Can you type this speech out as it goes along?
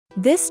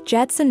This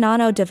Jetson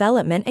Nano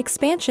Development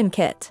Expansion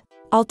Kit.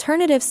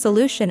 Alternative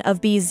solution of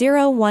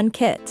B01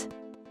 kit.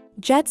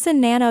 Jetson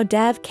Nano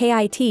Dev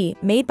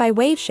Kit made by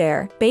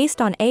Waveshare,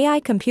 based on AI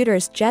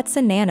computers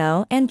Jetson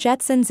Nano and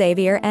Jetson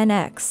Xavier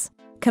NX.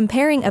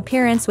 Comparing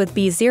appearance with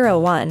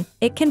B01,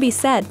 it can be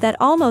said that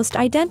almost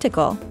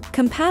identical,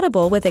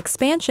 compatible with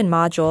expansion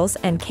modules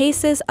and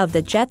cases of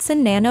the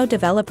Jetson Nano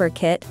Developer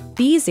Kit,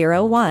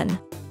 B01.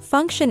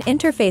 Function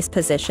interface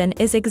position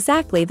is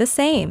exactly the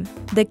same.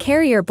 The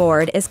carrier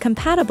board is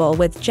compatible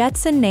with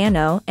Jetson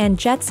Nano and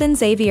Jetson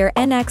Xavier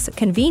NX,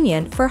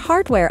 convenient for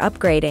hardware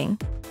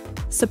upgrading.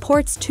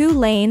 Supports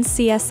 2-lane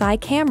CSI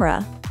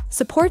camera.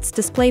 Supports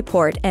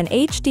DisplayPort and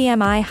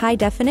HDMI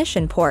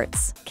high-definition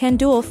ports. Can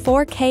dual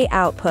 4K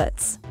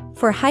outputs.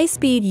 For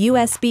high-speed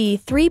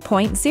USB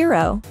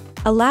 3.0.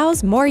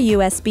 Allows more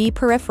USB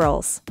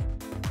peripherals.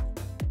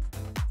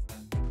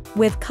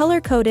 With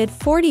color-coded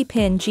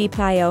 40-pin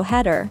GPIO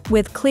header,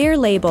 with clear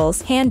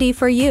labels handy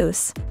for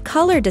use.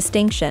 Color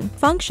distinction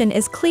function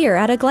is clear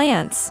at a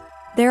glance.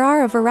 There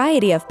are a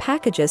variety of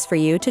packages for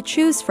you to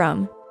choose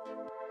from.